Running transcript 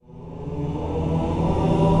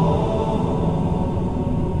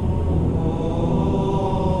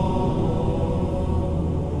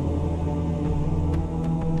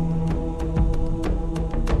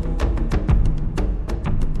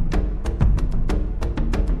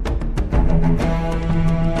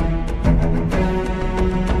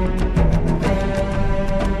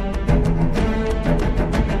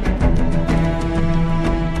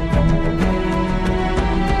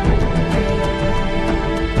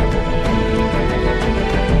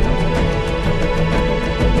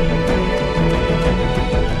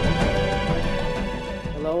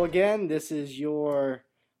This is your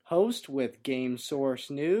host with Game Source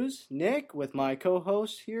News, Nick, with my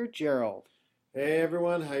co-host here, Gerald. Hey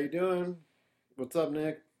everyone, how you doing? What's up,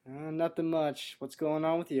 Nick? Nothing much. What's going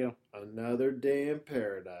on with you? Another day in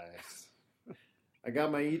paradise. I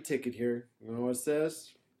got my e-ticket here. You know what it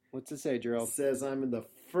says? What's it say, It Gerald? says I'm in the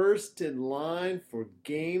first in line for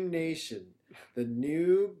Game Nation, the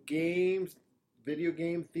new video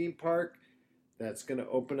game theme park that's going to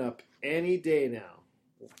open up any day now.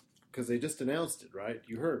 Because they just announced it, right?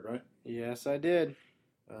 You heard, right? Yes, I did.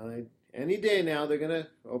 Any day now, they're going to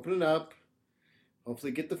open it up.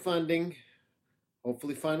 Hopefully get the funding.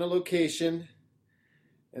 Hopefully find a location.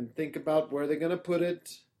 And think about where they're going to put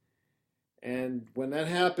it. And when that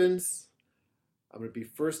happens, I'm going to be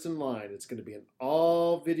first in line. It's going to be an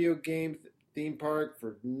all video game theme park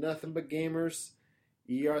for nothing but gamers.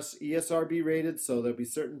 ESRB rated, so there'll be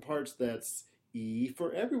certain parts that's E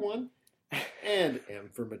for everyone. And M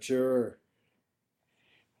for mature.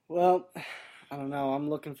 Well, I don't know. I'm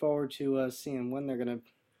looking forward to seeing when they're going to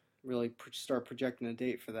really start projecting a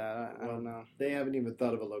date for that. I don't know. They haven't even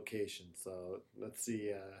thought of a location, so let's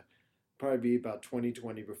see. Probably be about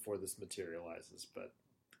 2020 before this materializes, but...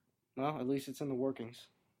 Well, at least it's in the workings.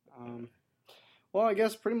 Well, I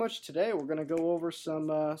guess pretty much today we're going to go over some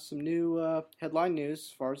new headline news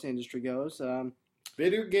as far as the industry goes.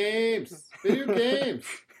 Video games! Video games!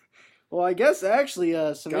 Well, I guess actually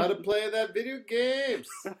some... Gotta play that video games!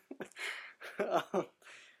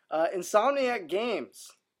 Insomniac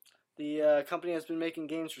Games. The company has been making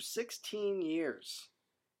games for 16 years.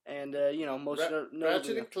 And,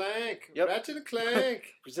 Ratchet and Clank! Yep. Ratchet and Clank!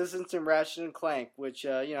 Resistance and Ratchet and Clank, which,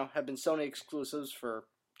 have been Sony exclusives for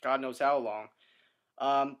God knows how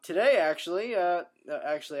long. Today, actually, I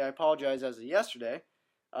apologize, as of yesterday,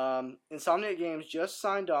 Insomniac Games just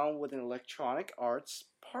signed on with an Electronic Arts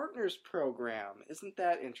Partners Program. Isn't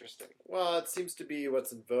that interesting? Well, it seems to be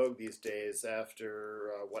what's in vogue these days after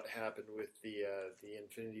what happened with the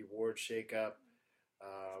Infinity Ward shakeup,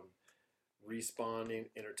 Respawn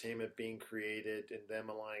Entertainment being created, and them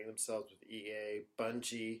aligning themselves with EA,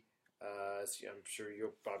 Bungie. As I'm sure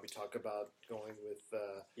you'll probably talk about going with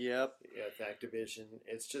Activision.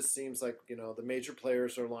 It just seems like the major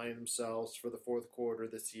players are aligning themselves for the fourth quarter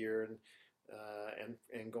this year and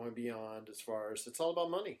going beyond. As far as it's all about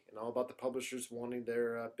money and all about the publishers wanting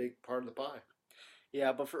their big part of the pie.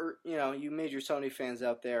 Yeah, but for you major Sony fans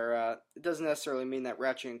out there, it doesn't necessarily mean that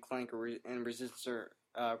Ratchet and Clank and Resistance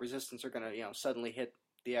are going to suddenly hit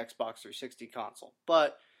the Xbox 360 console,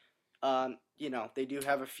 but they do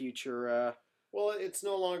have a future. Well, it's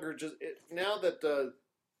no longer just now that the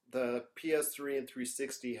PS3 and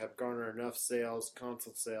 360 have garnered enough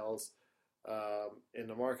console sales in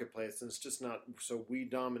the marketplace, and it's just not so Wii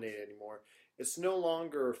dominated anymore. It's no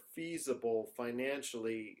longer feasible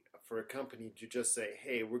financially for a company to just say,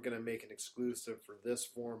 "Hey, we're going to make an exclusive for this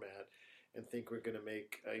format," and think we're going to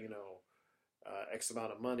make X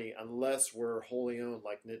amount of money, unless we're wholly owned,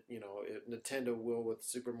 like Nintendo will with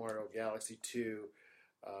Super Mario Galaxy 2,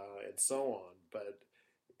 and so on. But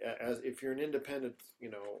if you're an independent,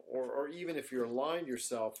 or even if you're aligned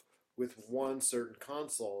yourself with one certain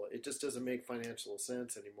console, it just doesn't make financial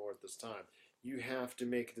sense anymore at this time. You have to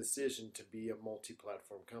make a decision to be a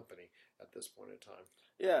multi-platform company at this point in time.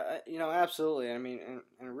 Yeah, absolutely. I mean,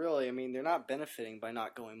 and really, they're not benefiting by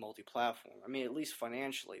not going multi-platform. At least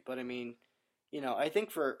financially. But I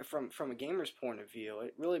think from a gamer's point of view,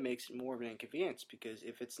 it really makes it more of an inconvenience, because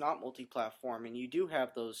if it's not multi-platform and you do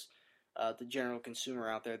have those the general consumer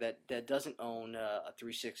out there that doesn't own a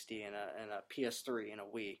 360 and a PS3 and a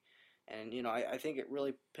Wii, and I think it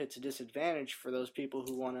really puts a disadvantage for those people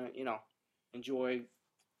who want to enjoy.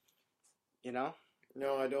 No,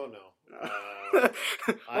 I don't know.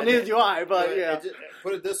 Well, neither do I, but yeah.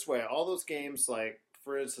 Put it this way: all those games, like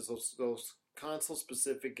for instance, those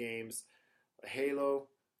console-specific games. Halo,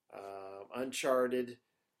 Uncharted,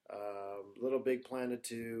 Little Big Planet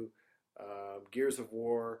 2, Gears of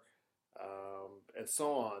War, and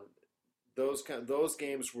so on. Those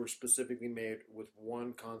games were specifically made with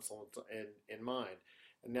one console in mind.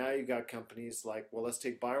 And now you got companies like, well, let's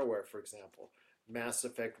take BioWare, for example. Mass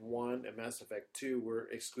Effect 1 and Mass Effect 2 were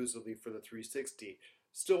exclusively for the 360.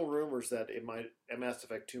 Still rumors that Mass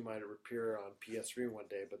Effect 2 might appear on PS3 one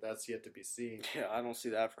day, but that's yet to be seen. Yeah, I don't see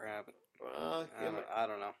that for happening. I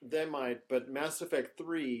don't know. They might, but Mass Effect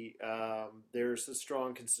 3, there's a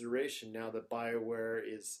strong consideration now that BioWare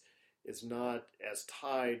is not as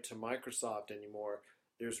tied to Microsoft anymore.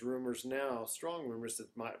 There's rumors now, strong rumors,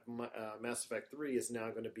 that Mass Effect 3 is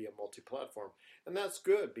now going to be a multi-platform. And that's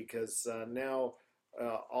good, because now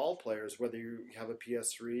all players, whether you have a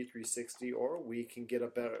PS3, 360, or a Wii, can get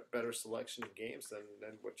a better selection of games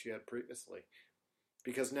than what you had previously.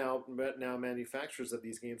 Because now manufacturers of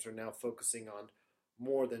these games are now focusing on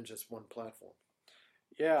more than just one platform.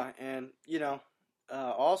 Yeah, and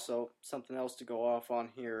also something else to go off on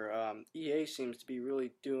here. EA seems to be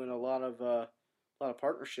really doing a lot of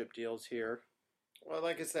partnership deals here. Well,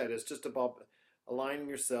 like I said, it's just about aligning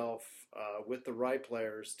yourself with the right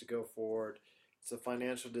players to go forward. It's a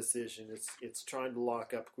financial decision. It's trying to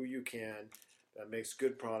lock up who you can that makes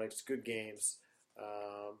good products, good games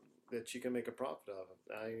that you can make a profit of.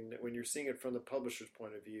 I mean, when you're seeing it from the publisher's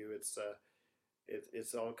point of view, it's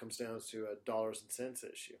all comes down to a dollars and cents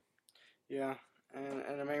issue. Yeah,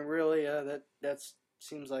 and I mean, really, that's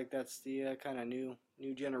seems like that's the kind of new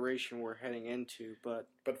generation we're heading into. But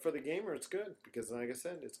for the gamer, it's good because, like I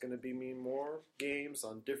said, it's going to mean more games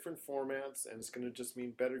on different formats, and it's going to just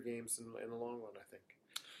mean better games in the long run. I think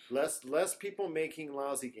less people making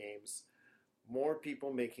lousy games, more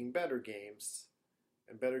people making better games,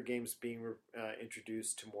 and better games being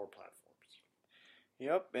introduced to more platforms.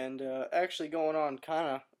 Yep, and actually going on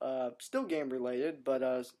kind of still game related, but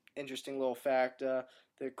interesting little fact: the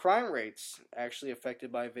crime rates actually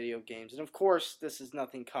affected by video games, and of course, this is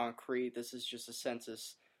nothing concrete. This is just a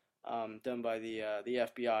census done by the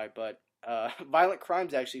FBI, but violent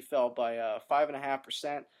crimes actually fell by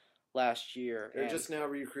 5.5% last year. They're just now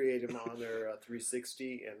recreating them on their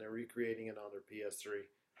 360, and they're recreating it on their PS3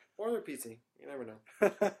 or their PC. You never know.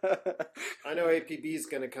 I know APB is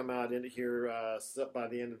going to come out in here by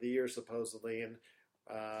the end of the year, supposedly, and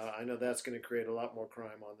I know that's going to create a lot more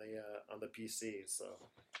crime on the PC.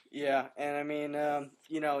 So yeah, and I mean,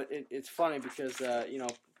 it's funny because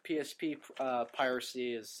PSP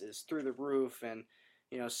piracy is through the roof, and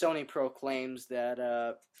Sony proclaims that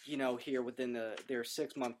here within their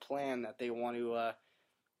 6-month plan that they want to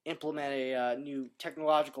implement a new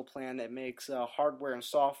technological plan that makes hardware and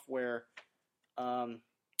software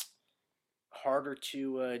harder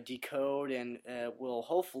to decode and will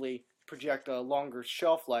hopefully project a longer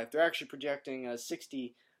shelf life. They're actually projecting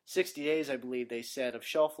 60 days, I believe they said, of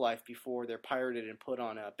shelf life before they're pirated and put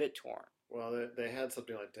on a BitTorrent. Well, they had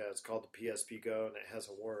something like that. It's called the PSP Go, and it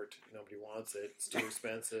hasn't worked. Nobody wants it. It's too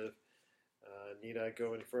expensive. Need I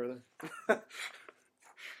go any further?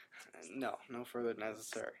 No further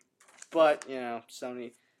necessary. But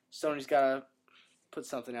Sony's got to put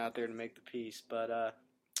something out there to make the piece. But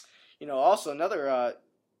also another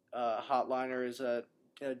hotliner is a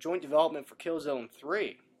joint development for Killzone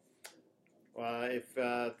 3. Well, if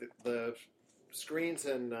the screens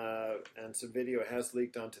and some video has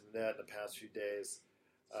leaked onto the net in the past few days,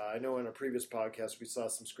 I know in a previous podcast we saw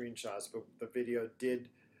some screenshots, but the video did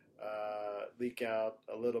leak out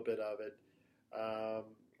a little bit of it.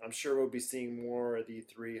 I'm sure we'll be seeing more at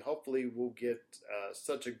E3. Hopefully we'll get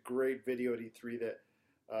such a great video at E3 that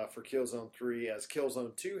for Killzone 3 as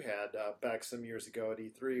Killzone 2 had back some years ago at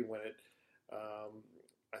E3 when it,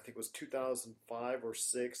 I think it was 2005 or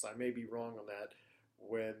 6, I may be wrong on that,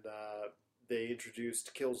 when they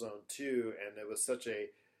introduced Killzone 2, and it was such a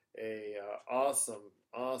awesome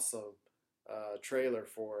trailer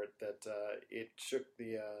for it that it shook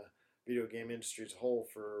the video game industry as a whole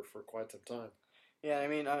for quite some time. Yeah, I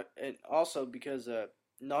mean, and also because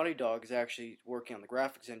Naughty Dog is actually working on the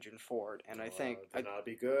graphics engine for it, and I think that'd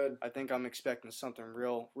be good. I think I'm expecting something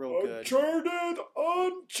real good.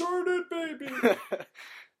 Uncharted, baby.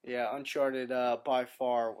 Yeah, Uncharted by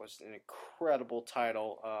far was an incredible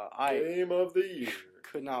title. Game of the year.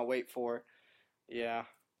 Could not wait for it. Yeah.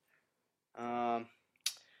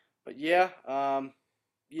 But yeah,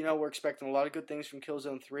 we're expecting a lot of good things from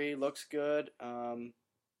Killzone 3. Looks good.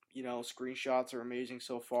 Screenshots are amazing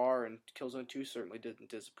so far, and Killzone 2 certainly didn't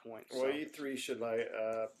disappoint. Well, E3 should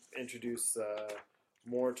introduce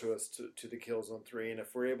more to us to the Killzone 3, and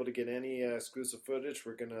if we're able to get any exclusive footage,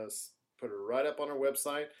 we're going to put it right up on our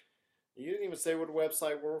website. You didn't even say what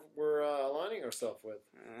website we're aligning ourselves with.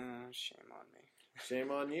 Shame on me.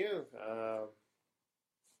 Shame on you.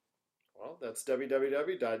 Well, that's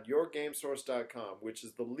www.yourgamesource.com, which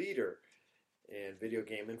is the leader in video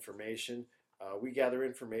game information. We gather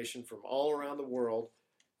information from all around the world,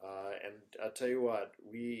 and I'll tell you what,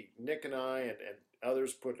 Nick and I and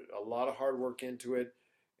others put a lot of hard work into it,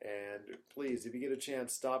 and please, if you get a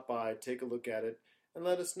chance, stop by, take a look at it, and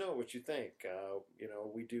let us know what you think.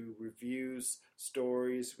 We do reviews,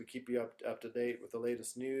 stories, we keep you up to date with the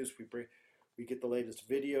latest news, we get the latest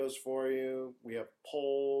videos for you, we have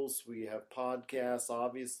polls, we have podcasts,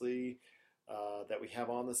 obviously, that we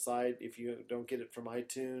have on the site. If you don't get it from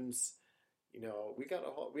iTunes, we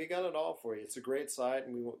got it all for you. It's a great site,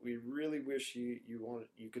 and we really wish you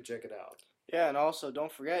could check it out. Yeah, and also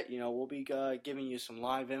don't forget, we'll be giving you some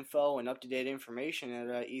live info and up-to-date information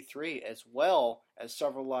at E3, as well as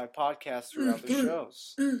several live podcasts throughout the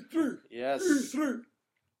shows. Yes.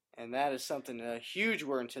 And that is something huge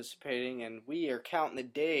we're anticipating, and we are counting the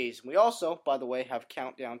days. We also, by the way, have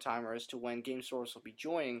countdown timer as to when Game Source will be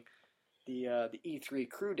joining the E3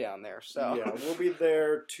 crew down there. So yeah, we'll be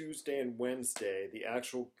there Tuesday and Wednesday, the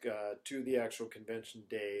actual convention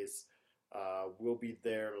days. We'll be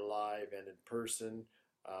there live and in person.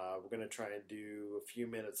 We're going to try and do a few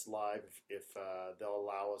minutes live if they'll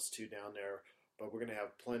allow us to down there. But we're going to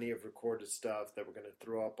have plenty of recorded stuff that we're going to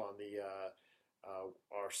throw up on the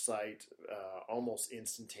our site almost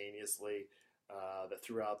instantaneously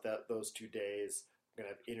throughout those 2 days. We're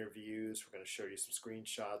going to have interviews. We're going to show you some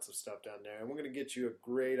screenshots of stuff down there. And we're going to get you a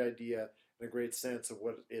great idea and a great sense of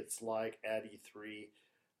what it's like at E3.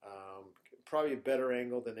 Probably a better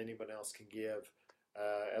angle than anyone else can give.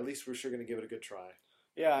 At least we're sure going to give it a good try.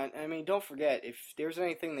 Yeah, and I mean, don't forget, if there's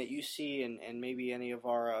anything that you see in maybe any of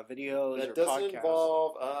our videos that or doesn't podcasts,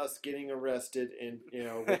 involve us getting arrested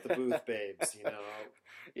with the booth babes,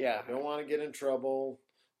 Yeah. I don't want to get in trouble.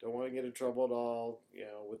 Don't want to get in trouble at all.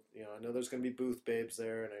 I know there's going to be booth babes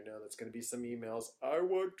there, and I know there's going to be some emails. I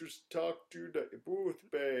want to talk to the booth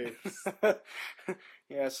babes.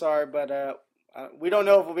 Yeah, sorry, but we don't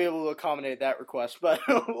know if we'll be able to accommodate that request, but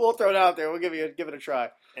we'll throw it out there. We'll give it a try.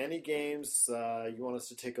 Any games you want us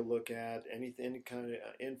to take a look at, any kind of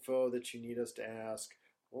info that you need us to ask,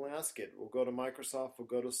 we'll ask it. We'll go to Microsoft, we'll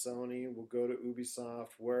go to Sony, we'll go to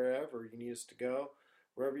Ubisoft, wherever you need us to go,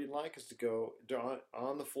 wherever you'd like us to go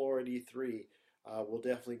on the floor at E3. We'll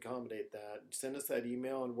definitely accommodate that. Send us that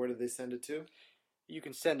email, and where do they send it to? You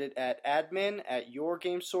can send it at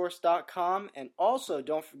admin@yourgamesource.com, and also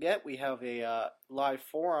don't forget we have a live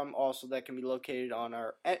forum also that can be located on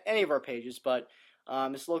any of our pages, but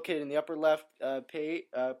it's located in the upper left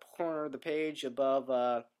corner of the page above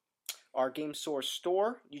our Game Source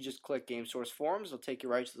store. You just click Game Source Forums; it'll take you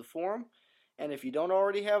right to the forum. And if you don't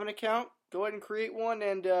already have an account, go ahead and create one,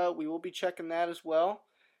 and we will be checking that as well.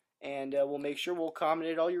 And we'll make sure we'll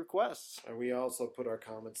accommodate all your requests. And we also put our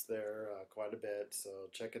comments there quite a bit, so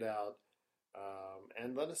check it out.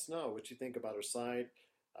 And let us know what you think about our site.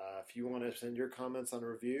 If you want to send your comments on a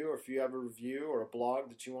review, or if you have a review or a blog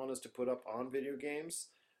that you want us to put up on video games,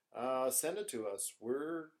 send it to us.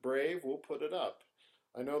 We're brave, we'll put it up.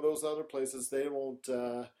 I know those other places, they won't,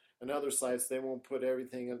 and other sites, they won't put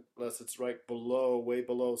everything unless it's right below, way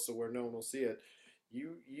below, so where no one will see it.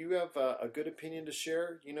 You have a good opinion to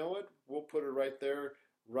share, you know what? We'll put it right there,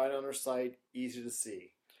 right on our site, easy to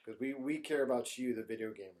see. Because we care about you, the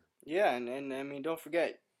video gamer. Yeah, and I mean, don't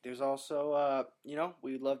forget, there's also,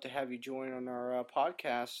 we'd love to have you join on our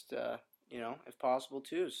podcast, if possible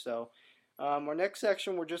too. So, our next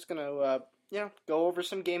section, we're just going to, go over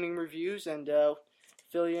some gaming reviews and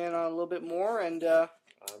fill you in on a little bit more. And I'm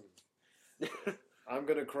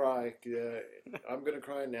going to cry. I'm going to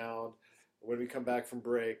cry now. When we come back from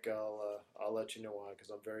break, I'll let you know why, because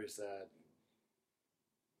I'm very sad.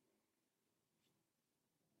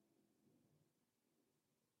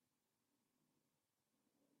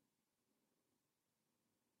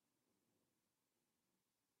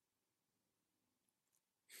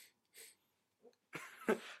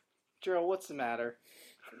 Gerald, what's the matter?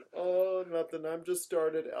 Oh, nothing. I'm just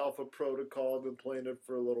started Alpha Protocol. I've been playing it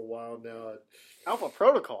for a little while now. Alpha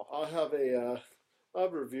Protocol? I'll have a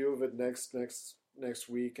review of it next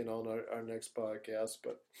week and on our next podcast,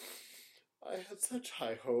 but I had such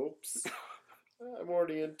high hopes. I'm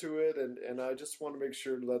already into it, and I just want to make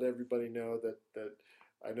sure to let everybody know that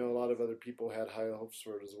I know a lot of other people had high hopes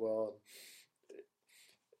for it as well.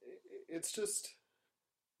 It's just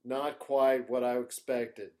not quite what I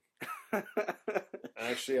expected.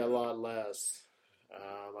 Actually, a lot less.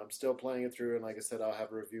 I'm still playing it through, and like I said, I'll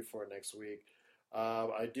have a review for it next week.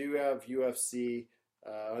 I do have UFC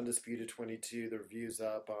Undisputed 22, the review's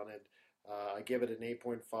up on it. I give it an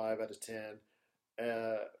 8.5 out of 10.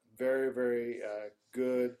 Very, very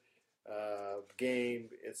good game.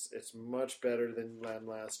 It's much better than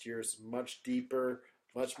last year. It's much deeper,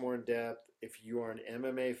 much more in depth. If you are an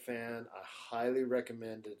MMA fan, I highly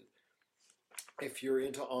recommend it. If you're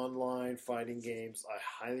into online fighting games, I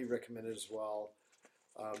highly recommend it as well.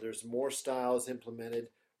 There's more styles implemented.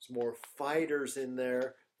 There's more fighters in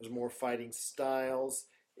there. There's more fighting styles.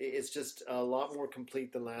 It's just a lot more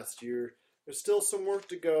complete than last year. There's still some work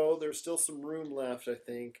to go. There's still some room left, I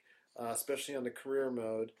think, especially on the career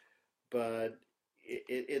mode. But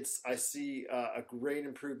I see a great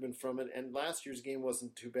improvement from it. And last year's game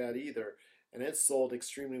wasn't too bad either. and it sold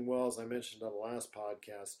extremely well, as I mentioned on the last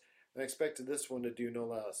podcast. And I expected this one to do no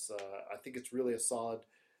less. I think it's really a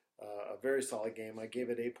very solid game. I gave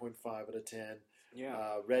it 8.5 out of 10.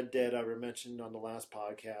 Yeah. Red Dead, I mentioned on the last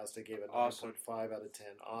podcast. I gave it 9.5 out of 10.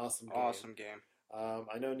 Awesome game. Awesome game.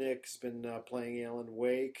 I know Nick's been playing Alan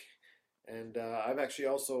Wake, and I've actually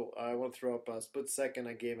also, I want to throw up a Split Second.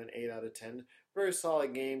 I gave an 8 out of 10. Very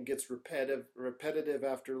solid game. Gets repetitive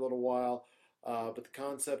after a little while, but the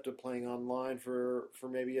concept of playing online for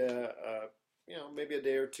maybe maybe a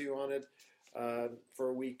day or two on it for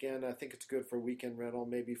a weekend. I think it's good for a weekend rental,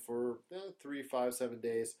 maybe for 3, 5, 7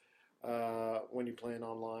 days when you're playing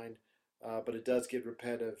online. But it does get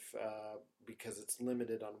repetitive because it's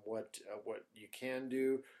limited on what you can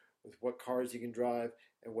do with what cars you can drive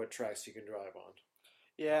and what tracks you can drive on.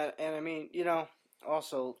 Yeah, and I mean,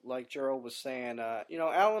 also like Gerald was saying,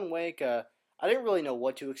 Alan Wake. I didn't really know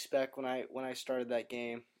what to expect when I started that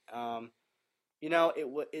game.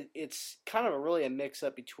 It's kind of really a mix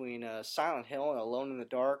up between Silent Hill and Alone in the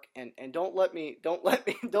Dark, and don't let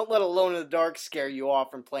Alone in the Dark scare you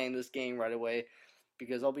off from playing this game right away,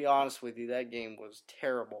 because I'll be honest with you, that game was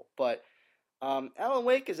terrible. But Alan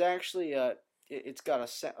Wake is actually it's got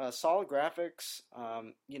a solid graphics.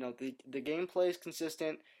 The gameplay is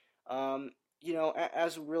consistent.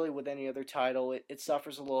 As really with any other title, it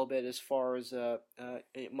suffers a little bit as far as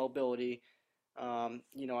mobility. I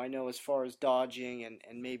know as far as dodging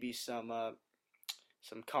and maybe some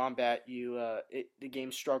combat, the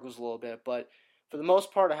game struggles a little bit. But for the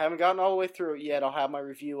most part, I haven't gotten all the way through it yet. I'll have my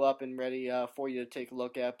review up and ready for you to take a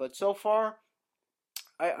look at. But so far,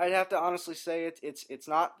 I'd have to honestly say it's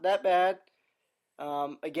not that bad.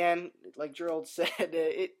 Again, like Gerald said,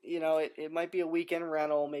 it might be a weekend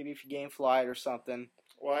rental, maybe if you game flight or something.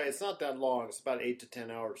 Well, it's not that long. It's about 8 to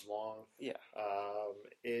 10 hours long. Yeah.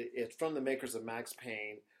 It's from the makers of Max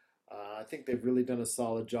Payne. I think they've really done a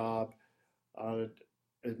solid job.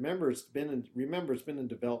 Remember, it's been in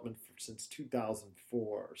development since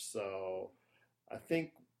 2004. So I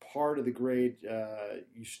think part of the grade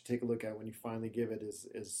you should take a look at when you finally give it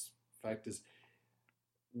is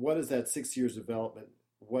what is that 6 years development?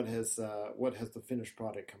 What has the finished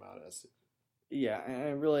product come out as? Yeah,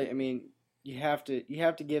 and really, I mean, you have to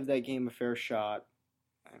give that game a fair shot.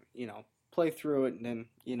 Play through it, and then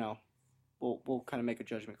we'll kind of make a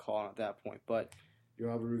judgment call on at that point. But you'll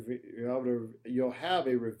have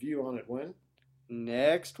a review on it when?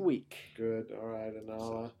 Next week. Good. All right, and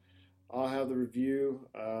I'll have the review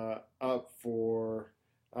up for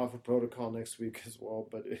Alpha Protocol next week as well.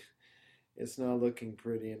 But it's not looking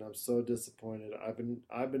pretty, and I'm so disappointed.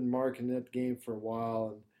 I've been marking that game for a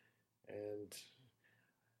while, and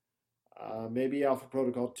maybe Alpha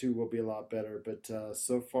Protocol 2 will be a lot better, but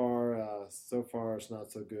so far it's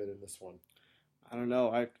not so good in this one. I don't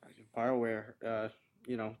know. BioWare,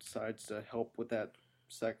 decides to help with that.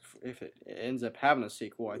 If it ends up having a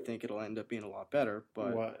sequel, I think it'll end up being a lot better.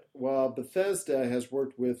 But well, Bethesda has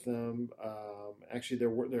worked with them. Actually,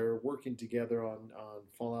 they're working together on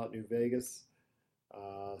Fallout New Vegas.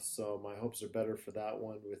 So my hopes are better for that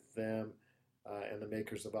one with them and the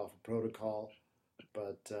makers of Alpha Protocol.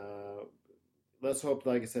 But let's hope,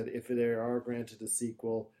 like I said, if they are granted a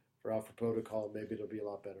sequel for Alpha Protocol, maybe it'll be a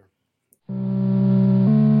lot better.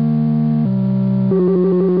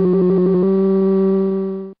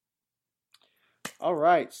 All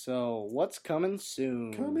right, so what's coming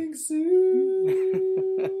soon? Coming soon!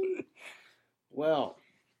 Well,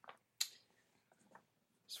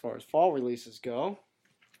 as far as fall releases go...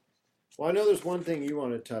 Well, I know there's one thing you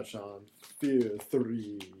want to touch on. Fear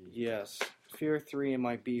 3. Yes, Fear 3 and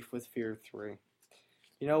my beef with Fear 3.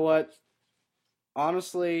 You know what?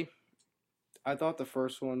 Honestly, I thought the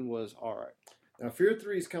first one was alright. Now, Fear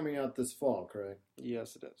 3 is coming out this fall, correct?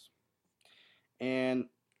 Yes, it is. And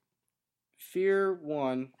Fear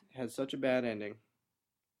 1 had such a bad ending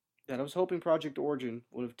that I was hoping Project Origin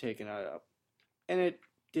would have taken it up. And it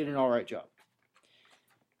did an alright job.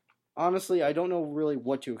 Honestly, I don't know really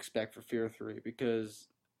what to expect for Fear 3 because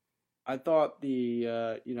I thought the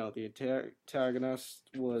antagonist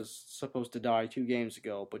was supposed to die 2 games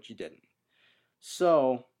ago, but she didn't.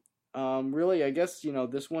 So, really, I guess,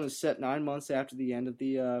 this one is set 9 months after the end of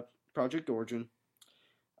the Project Origin.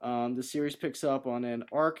 The series picks up on an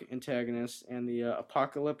arc antagonist and the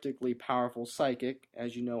apocalyptically powerful psychic,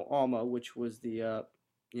 as you know, Alma, which was the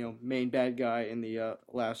main bad guy in the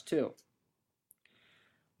last 2.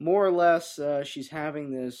 More or less, she's having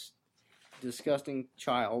this disgusting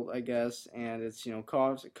child, I guess, and it's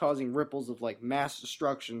causing ripples of like mass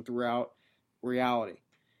destruction throughout reality.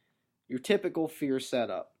 Your typical Fear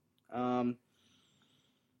setup. More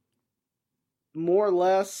or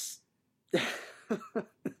less,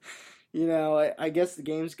 I guess the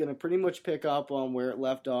game's going to pretty much pick up on where it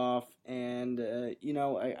left off, and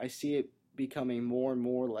I see it becoming more and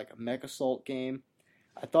more like a Mech Assault game.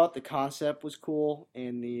 I thought the concept was cool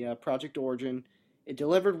in the Project Origin. It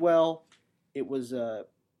delivered well. It was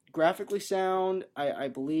graphically sound. I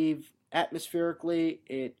believe atmospherically,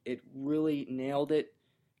 it really nailed it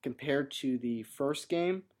compared to the first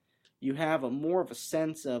game. You have more of a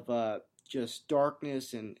sense of just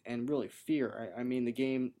darkness and really fear. I mean, the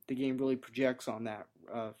game really projects on that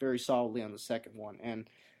very solidly on the second one, and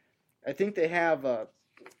I think they have a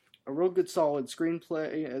real good solid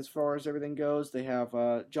screenplay as far as everything goes. They have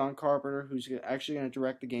John Carpenter, who's actually going to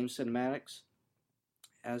direct the game cinematics,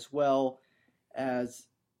 as well as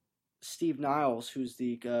Steve Niles, who's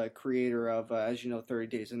the creator of, as you know, 30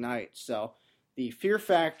 Days a Night. So the fear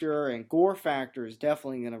factor and gore factor is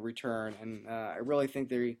definitely going to return, and I really think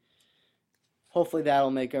hopefully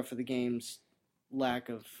that'll make up for the game's lack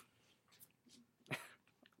of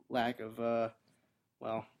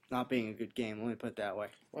not being a good game. Let me put it that way.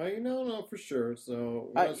 Well, no, for sure.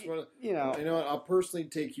 So, I know I'll personally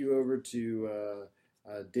take you over to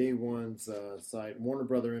Day One's site, Warner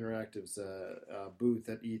Brother Interactive's booth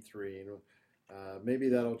at E3, and maybe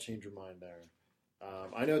that'll change your mind there.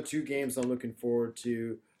 I know two games I'm looking forward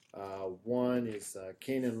to. One is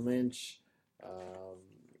Kane and Lynch,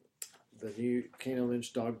 the new Kane and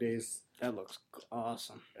Lynch Dog Days. That looks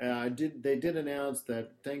awesome. They did announce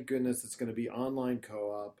that, thank goodness, it's going to be online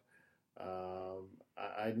co-op.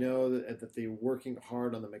 I know that they're working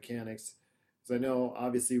hard on the mechanics. Because I know,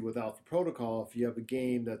 obviously, with Alpha Protocol, if you have a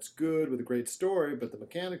game that's good with a great story, but the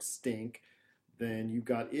mechanics stink, then you've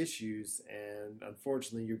got issues, and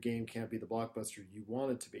unfortunately, your game can't be the blockbuster you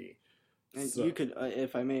want it to be. And so, you could,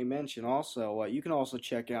 if I may mention, also you can also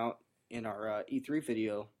check out in our E3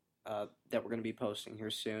 video that we're going to be posting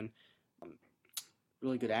here soon.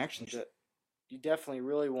 Really good action. You definitely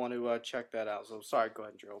really want to check that out. So sorry, go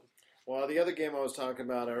ahead, Joe. Well, the other game I was talking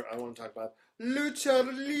about, I want to talk about Lucha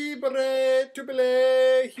Libre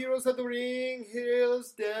AAA, Heroes of the Ring,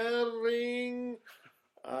 Heroes del Ring.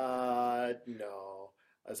 No.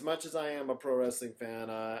 As much as I am a pro wrestling fan,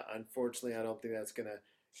 unfortunately, I don't think that's going to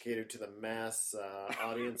cater to the mass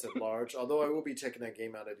audience at large, although I will be checking that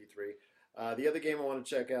game out at E3. The other game I want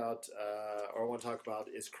to check out, or I want to talk about,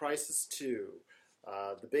 is Crysis 2.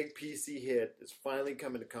 The big PC hit is finally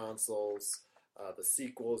coming to consoles. The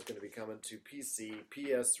sequel is going to be coming to PC,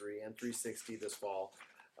 PS3, and 360 this fall.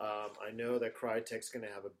 I know that Crytek's going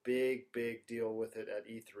to have a big deal with it at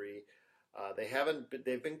E3.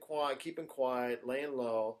 They've been quiet, keeping quiet, laying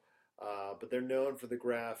low, but they're known for the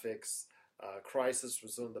graphics. Crysis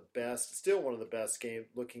was still one of the best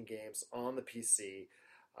looking games on the PC.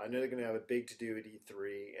 I know they're going to have a big to-do at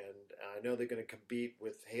E3, and I know they're going to compete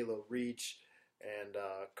with Halo Reach and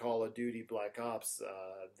Call of Duty Black Ops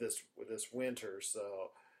this winter.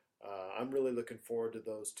 So I'm really looking forward to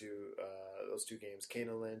those two games, Kane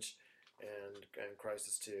and Lynch and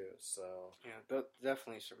Crysis 2. So yeah,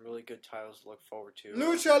 definitely some really good titles to look forward to.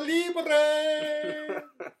 Lucha Libre.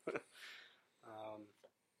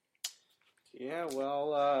 Yeah,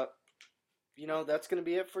 well, that's going to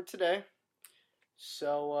be it for today.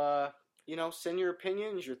 So, send your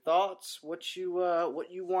opinions, your thoughts, what you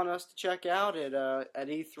want us to check out at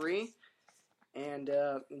E3. And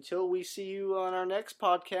until we see you on our next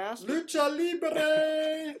podcast, Lucha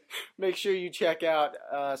Libre! Make sure you check out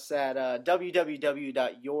us at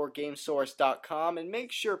www.yourgamesource.com, and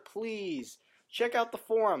make sure, please, check out the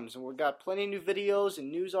forums. And we've got plenty of new videos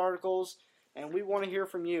and news articles. And we want to hear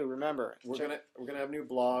from you. Remember, we're gonna have new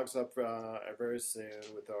blogs up very soon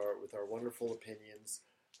with our wonderful opinions,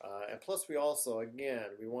 and plus we also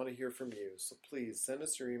we want to hear from you. So please send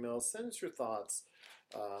us your emails, send us your thoughts,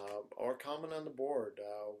 or comment on the board.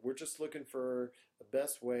 We're just looking for the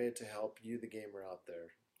best way to help you, the gamer out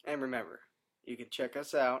there. And remember, you can check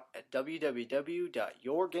us out at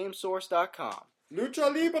www.yourgamesource.com.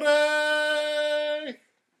 Lucha Libre!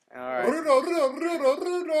 All right. Oh,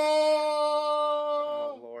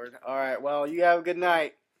 Lord. All right. Well, you have a good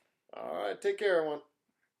night. All right. Take care, everyone.